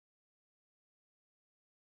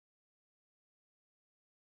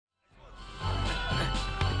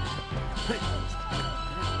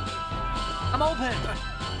I'm open.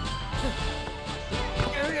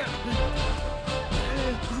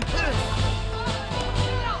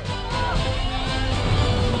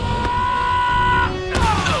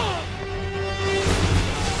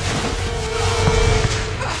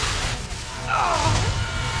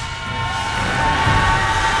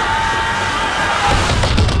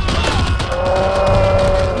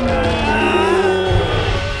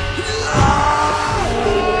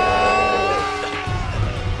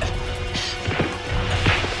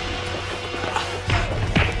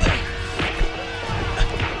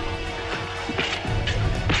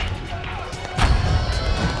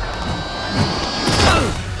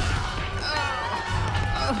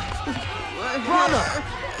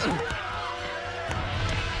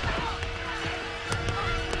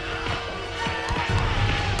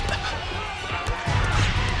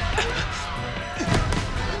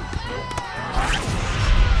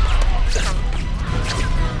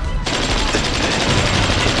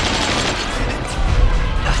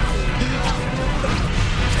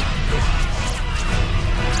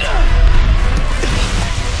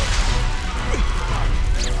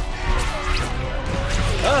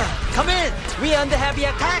 Come in! We are under heavy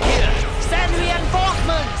attack here! Send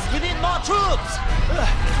reinforcements! We need more troops!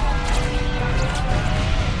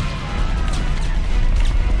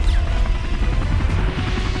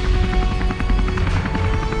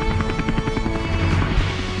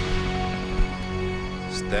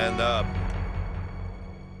 Stand up.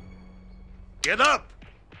 Get up!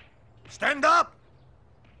 Stand up!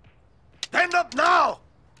 Stand up now!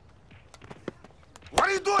 What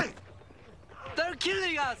are you doing? They're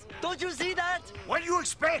killing us! Don't you see that? What do you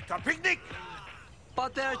expect? A picnic?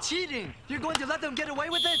 But they're cheating! You're going to let them get away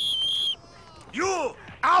with it? You!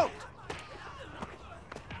 Out!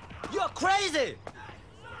 You're crazy!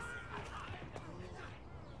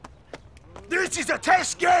 This is a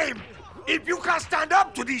test game! If you can't stand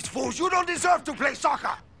up to these fools, you don't deserve to play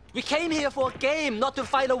soccer! We came here for a game, not to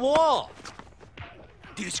fight a war!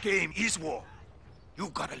 This game is war. You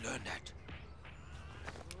gotta learn that.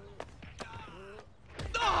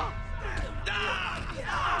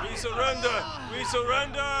 We surrender! We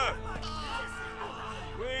surrender!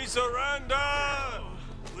 We surrender!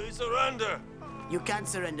 We surrender! You can't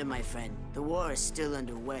surrender, my friend. The war is still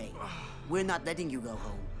underway. We're not letting you go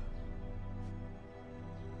home.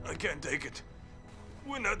 I can't take it.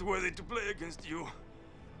 We're not worthy to play against you.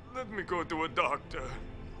 Let me go to a doctor.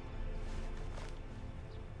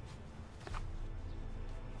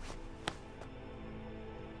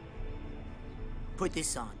 Put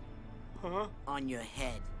this on. Huh? On your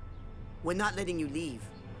head. We're not letting you leave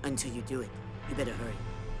until you do it. You better hurry.